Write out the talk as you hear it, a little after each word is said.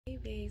Hey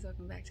babes,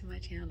 welcome back to my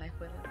channel, Life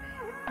with a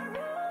Bag.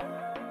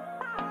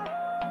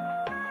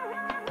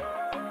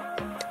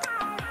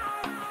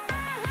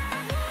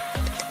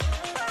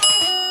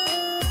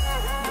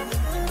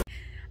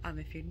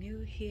 If you're new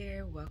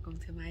here, welcome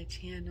to my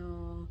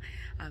channel.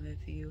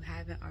 If you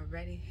haven't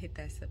already, hit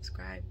that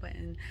subscribe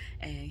button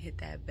and hit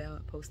that bell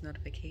and post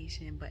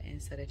notification button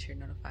so that you're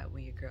notified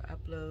when your girl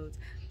uploads.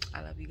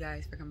 I love you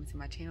guys for coming to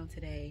my channel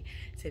today.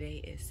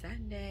 Today is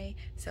Sunday,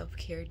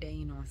 self-care day.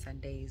 You know, on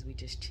Sundays we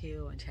just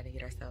chill and try to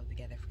get ourselves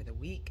together for the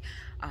week.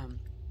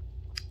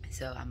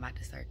 So I'm about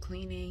to start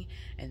cleaning,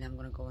 and then I'm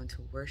gonna go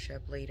into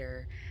worship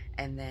later,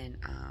 and then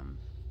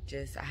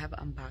I have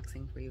an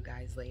unboxing for you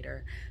guys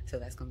later, so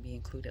that's going to be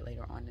included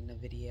later on in the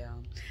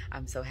video.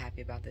 I'm so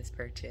happy about this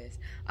purchase.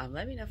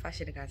 Let me know if I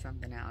should have got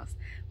something else,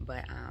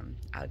 but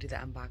I'll do the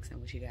unboxing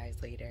with you guys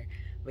later.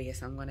 But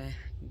yes, I'm gonna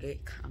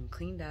get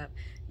cleaned up.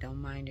 Don't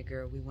mind the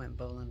girl, we went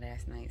bowling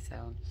last night,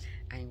 so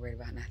I ain't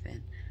worried about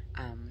nothing.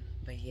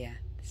 But yeah,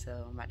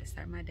 so I'm about to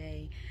start my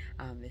day.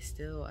 It's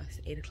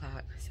 8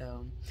 o'clock,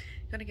 so I'm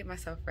gonna get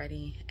myself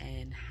ready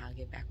and I'll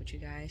get back with you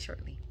guys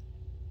shortly.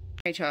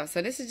 Alright y'all,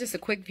 so this is just a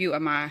quick view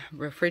of my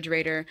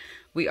refrigerator.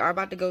 We are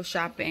about to go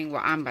shopping.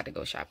 Well, I'm about to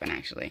go shopping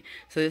actually.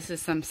 So this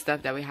is some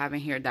stuff that we have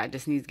in here that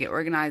just needs to get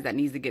organized, that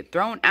needs to get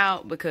thrown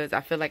out because I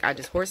feel like I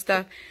just hoard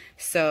stuff.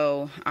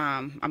 So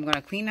I'm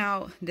gonna clean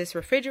out this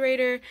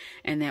refrigerator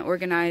and then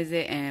organize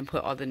it and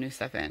put all the new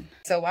stuff in.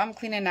 So while I'm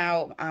cleaning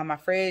out my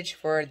fridge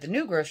for the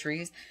new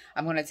groceries,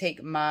 I'm gonna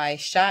take my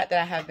shot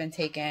that I have been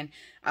taking.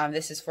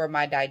 This is for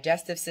my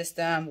digestive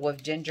system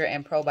with ginger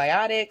and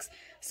probiotics.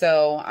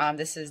 So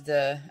this is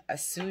the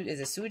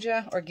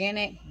Suja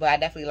organic, but I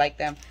definitely like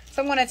them.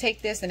 So I'm gonna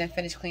take this and then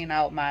finish cleaning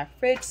out my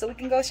fridge so we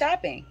can go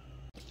shopping.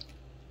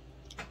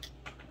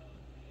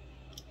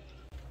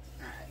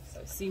 Alright,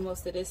 so see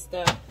most of this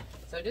stuff.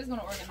 So just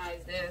gonna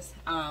organize this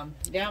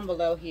down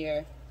below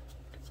here.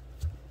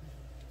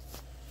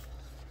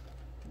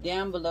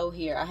 Down below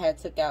here, I had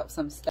took out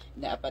some stuff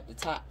up at the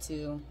top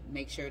to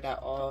make sure that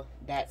all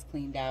that's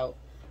cleaned out.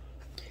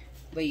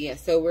 But yeah,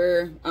 so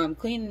we're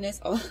cleaning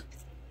this all.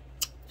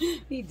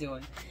 What are you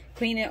doing?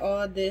 Cleaning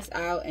all this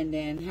out, and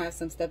then have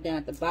some stuff down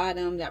at the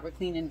bottom that we're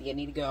cleaning. Yeah,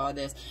 need to get all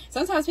this.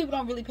 Sometimes people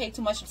don't really pay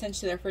too much attention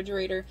to their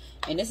refrigerator,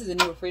 and this is a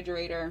new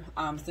refrigerator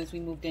since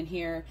we moved in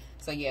here.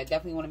 So yeah,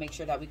 definitely want to make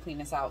sure that we clean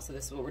this out. So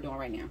this is what we're doing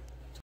right now.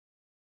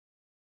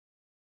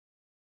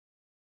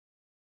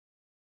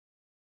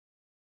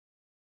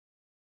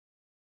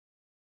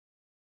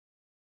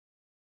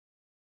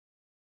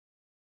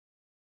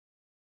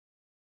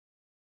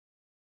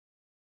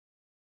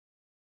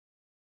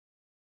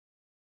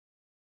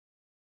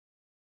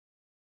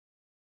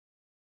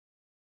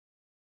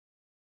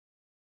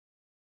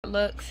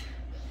 Looks,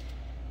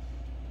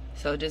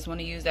 so just want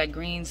to use that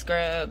green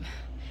scrub.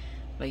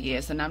 But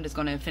yeah, so now I'm just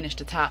going to finish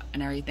the top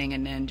and everything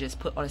and then just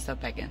put all the stuff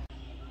back in.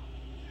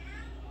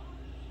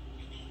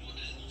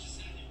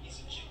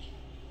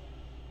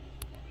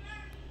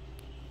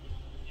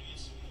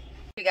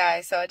 Hey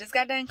guys, so I just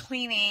got done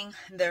cleaning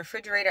the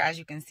refrigerator. As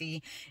you can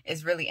see,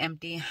 it's really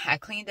empty. I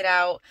cleaned it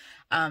out.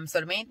 So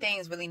the main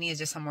things really need is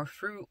just some more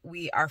fruit.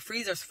 Our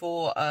freezer's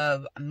full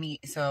of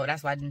meat, so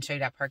that's why I didn't show you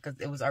that part, because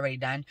it was already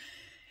done.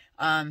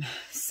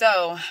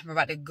 So we're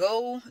about to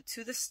go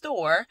to the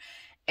store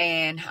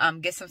and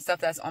get some stuff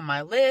that's on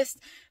my list.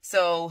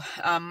 So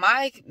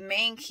my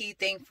main key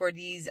thing for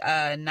these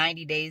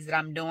 90 days that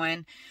I'm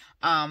doing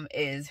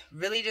is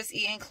really just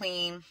eating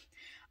clean,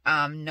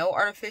 no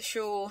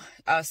artificial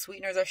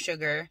sweeteners or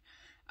sugar,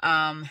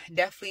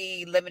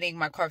 definitely limiting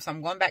my carbs. So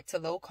I'm going back to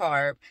low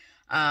carb.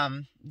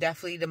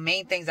 Definitely the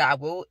main things that I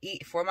will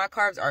eat for my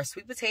carbs are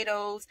sweet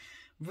potatoes,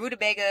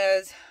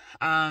 rutabagas,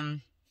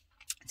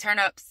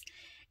 turnips,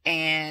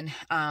 and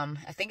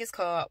I think it's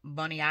called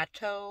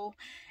boniato.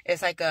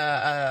 It's like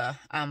a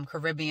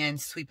Caribbean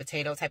sweet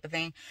potato type of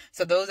thing.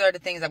 So those are the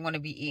things I'm going to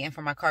be eating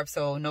for my carbs.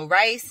 So no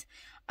rice.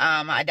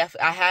 I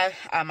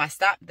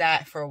stopped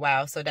that for a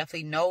while, so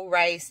definitely no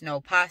rice,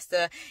 no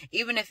pasta,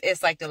 even if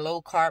it's like the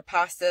low carb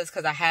pastas,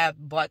 because I have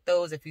bought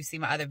those. If you see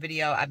my other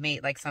video, I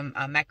made like some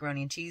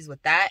macaroni and cheese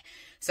with that.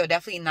 So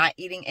definitely not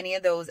eating any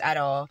of those at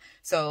all.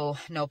 So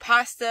no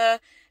pasta,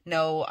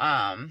 no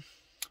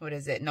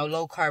no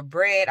low carb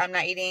bread I'm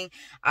not eating.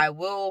 I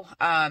will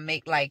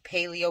make like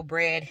paleo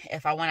bread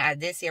if I want. I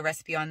did see a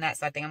recipe on that,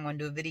 so I think I'm going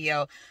to do a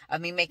video of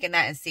me making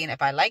that and seeing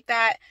if I like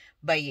that.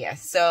 But yeah,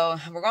 so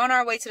we're going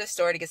our way to the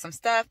store to get some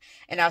stuff,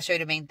 and I'll show you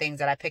the main things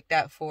that I picked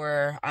up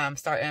for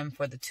starting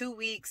for the 2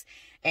 weeks.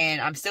 And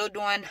I'm still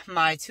doing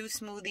my 2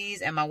 smoothies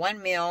and my 1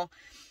 meal.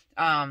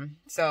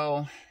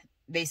 So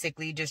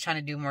basically just trying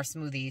to do more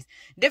smoothies,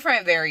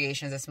 different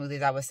variations of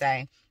smoothies, I would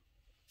say.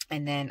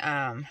 And then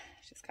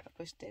just gotta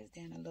push this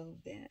down a little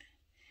bit.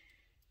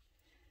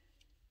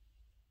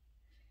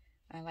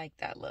 I like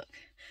that look.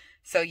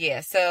 So yeah,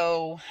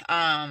 so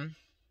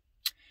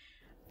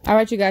all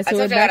right, you guys, so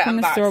we're back in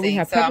the store. We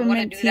have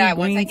peppermint tea,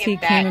 green tea,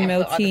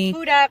 chamomile tea.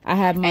 I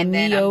have my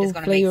Neo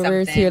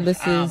flavors here.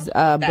 This is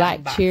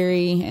black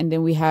cherry, and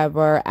then we have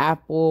our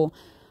apple.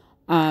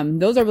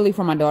 Those are really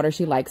for my daughter.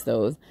 She likes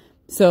those.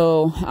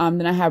 So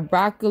then I have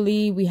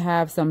broccoli. We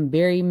have some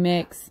berry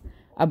mix.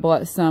 I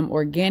bought some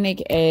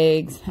organic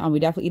eggs. We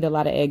definitely eat a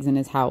lot of eggs in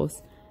this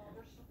house.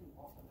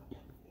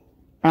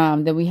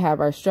 Then we have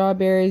our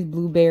strawberries,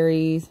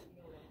 blueberries.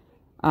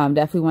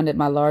 Definitely wanted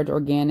my large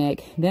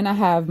organic. Then I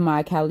have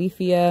my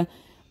Califia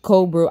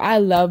cold brew. I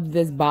love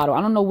this bottle.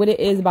 I don't know what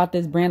it is about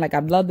this brand. Like, I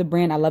love the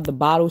brand. I love the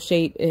bottle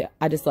shape.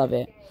 I just love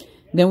it.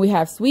 Then we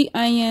have sweet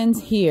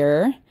onions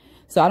here.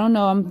 So I don't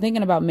know. I'm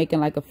thinking about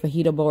making like a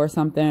fajita bowl or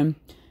something.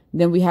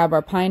 Then we have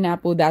our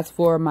pineapple. That's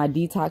for my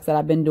detox that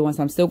I've been doing.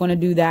 So I'm still going to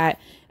do that.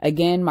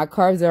 Again, my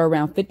carbs are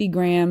around 50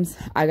 grams.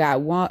 I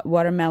got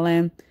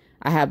watermelon.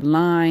 I have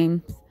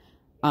lime.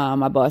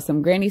 I bought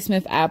some Granny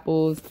Smith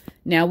apples.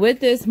 Now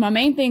with this, my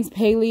main thing's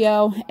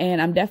paleo,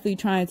 and I'm definitely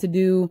trying to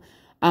do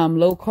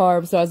low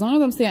carb. So as long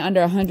as I'm staying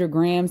under 100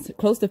 grams,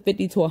 close to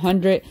 50 to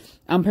 100,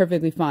 I'm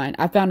perfectly fine.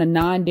 I found a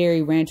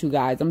non-dairy ranch, you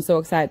guys. I'm so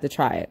excited to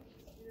try it.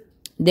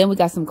 Then we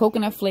got some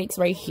coconut flakes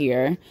right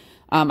here.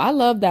 I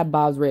love that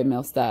Bob's Red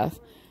Mill stuff.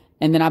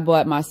 And then I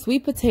bought my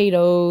sweet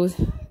potatoes.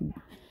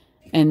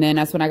 And then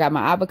that's when I got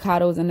my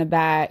avocados in the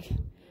back.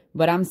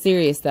 But I'm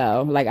serious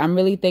though. Like, I'm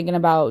really thinking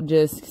about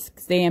just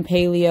staying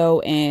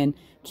paleo and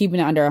keeping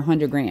it under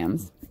 100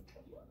 grams.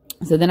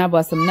 So then I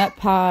bought some nut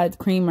pods,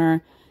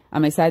 creamer.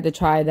 I'm excited to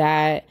try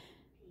that.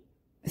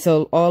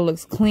 So all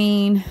looks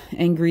clean.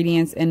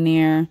 Ingredients in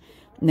there.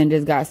 And then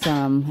just got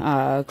some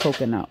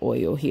coconut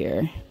oil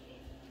here.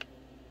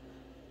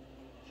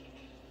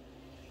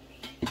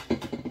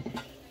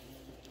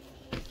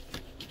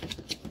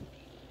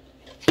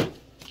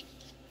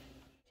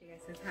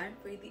 So time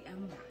for the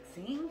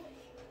unboxing.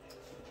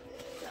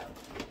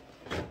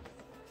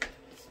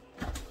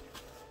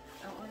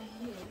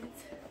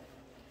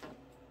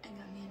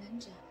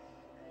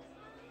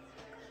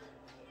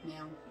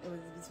 Now, it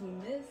was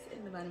between this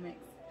and the Vitamix,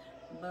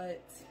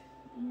 but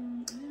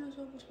I'm not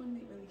sure which one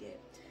they really get.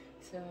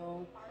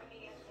 So,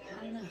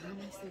 I don't know. I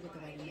might still get the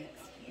Vitamix.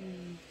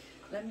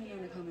 Let me know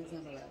in the comments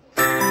down below.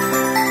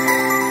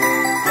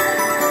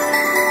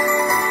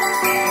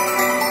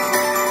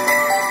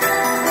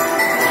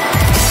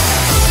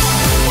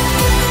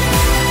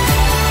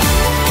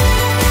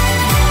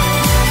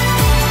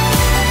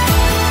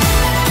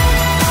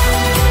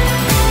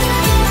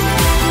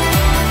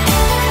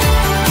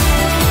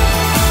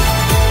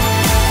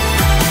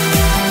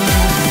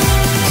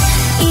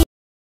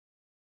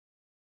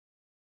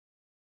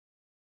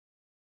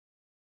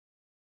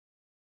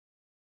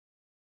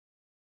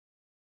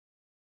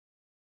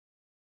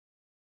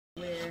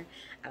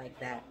 I like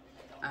that.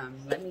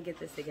 Let me get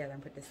this together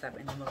and put this up,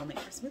 and then we're gonna make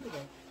our smoothie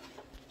bowl.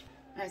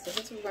 Alright, so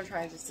that's what we're gonna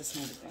try, is just the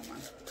smoothie bowl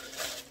one.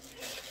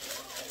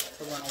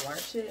 So we're gonna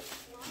wash it,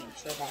 make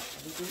sure that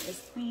everything is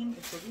clean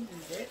before we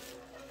use it.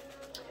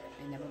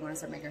 And then we're gonna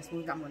start making our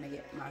smoothie. I'm gonna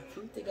get my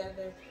fruit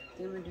together.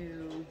 Then I'm gonna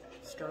do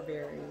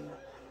strawberry,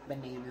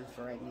 banana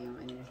for right now,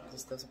 and then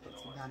just throw some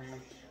protein powder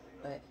in.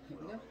 But here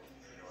we go.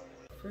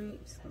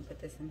 Fruit, just gonna put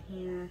this in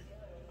here.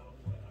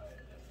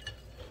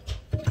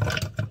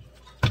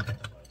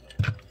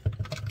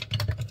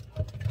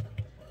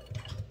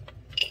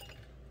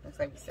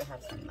 Like we still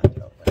have some left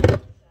over.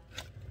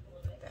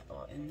 Put that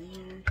all in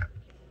there.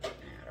 Add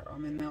our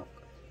almond milk.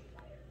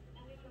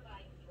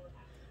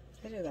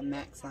 This is a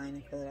max line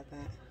and fill it up at.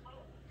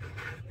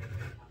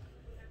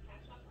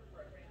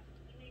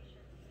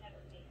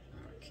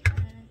 Okay.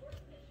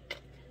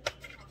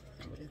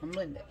 And we're just gonna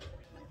blend it.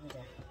 Like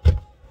that.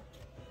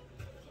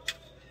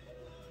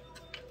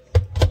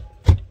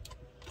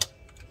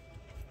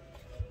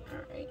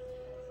 Alright.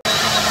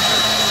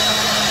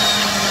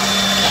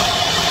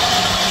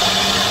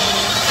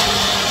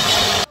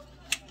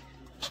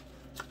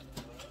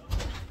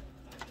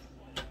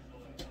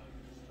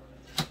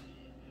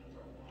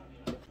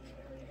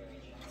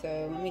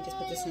 So let me just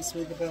put this in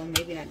smoothie bowl.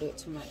 Maybe not do it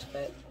too much,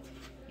 but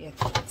yeah,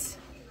 let's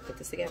put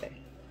this together.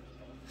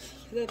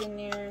 Put that in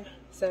there.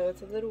 So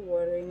it's a little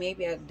watery.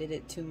 Maybe I did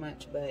it too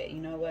much, but you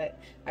know what?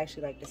 I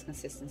actually like this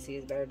consistency.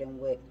 Is better than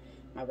what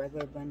my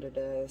regular blender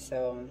does.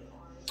 So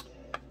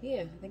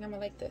yeah, I think I'm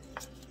gonna like this.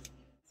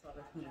 So I'll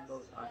be cleaning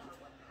both on.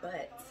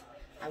 But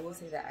I will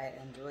say that I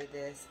enjoyed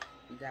this,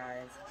 you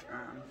guys.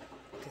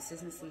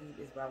 Consistency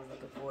is what I was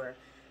looking for.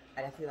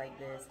 I definitely like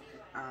this.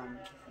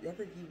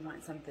 Definitely if you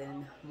want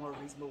something more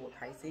reasonable with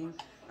pricing,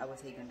 I would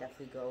say you can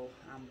definitely go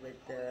with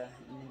the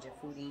Ninja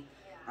Foodi.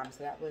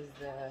 So that was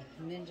the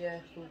Ninja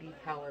Foodi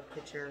Power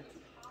Pitcher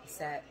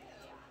set.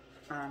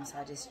 So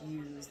I just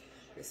used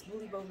the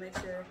smoothie bowl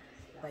mixer.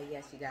 But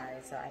yes, you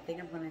guys, so I think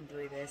I'm going to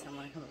enjoy this. I'm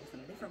going to come up with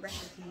some different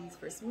recipes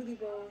for smoothie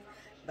bowls,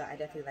 but I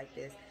definitely like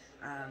this.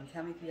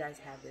 Tell me if you guys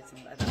have this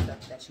and other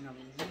stuff that you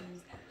normally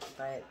use.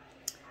 But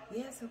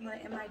yeah, so in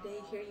my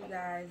day here, you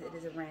guys, it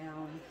is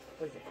around,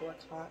 what is it, 4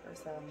 o'clock or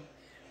so?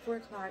 4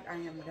 o'clock, I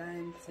am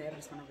done. Today I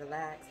just want to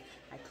relax.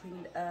 I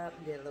cleaned up,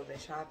 did a little bit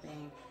of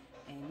shopping,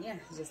 and yeah,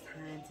 it's just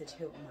time to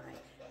chill with my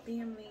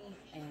family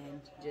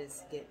and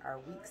just get our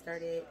week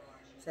started.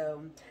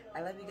 So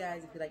I love you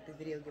guys. If you like this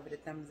video, give it a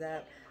thumbs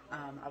up.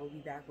 I will be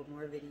back with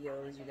more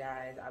videos, you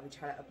guys. I will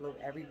try to upload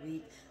every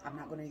week. I'm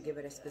not going to give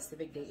it a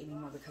specific date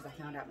anymore because I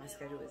found out my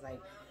schedule is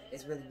like,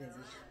 it's really busy.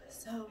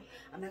 So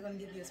I'm not going to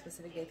give you a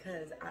specific date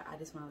because I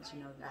just want to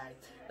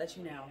let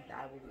you know, guys, that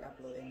I will be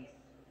uploading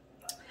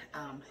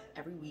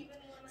every week.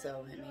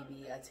 So it may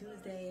be a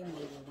Tuesday,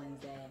 maybe a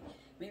Wednesday,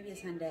 maybe a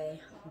Sunday,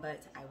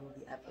 but I will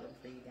be uploading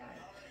for you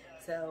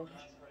guys. So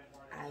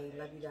I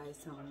love you guys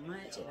so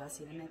much, and I'll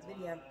see you in the next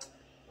video.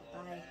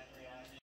 Bye.